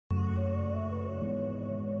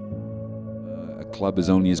club is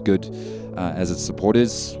only as good as its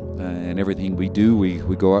supporters, and everything we do, we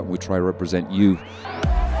go out and we try to represent you.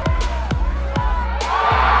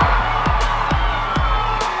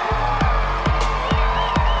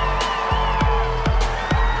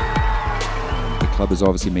 The club has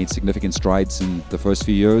obviously made significant strides in the first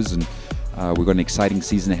few years, and we've got an exciting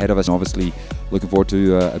season ahead of us, and obviously looking forward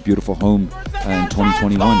to a beautiful home in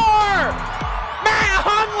 2021.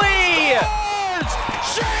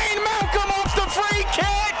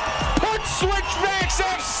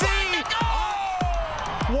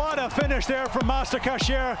 What a finish there from Master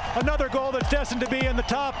Kasher. Another goal that's destined to be in the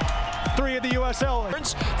top 3 of the USL.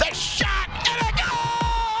 The shot and a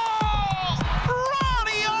goal!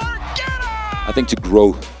 Ronnie Argetta! I think to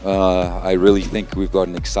grow, I really think we've got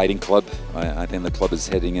an exciting club. I think the club is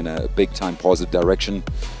heading in a big-time positive direction.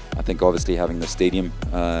 I think obviously having the stadium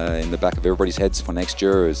in the back of everybody's heads for next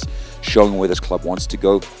year is showing where this club wants to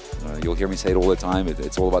go. You'll hear me say it all the time,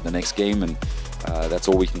 it's all about the next game, and that's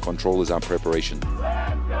all we can control is our preparation.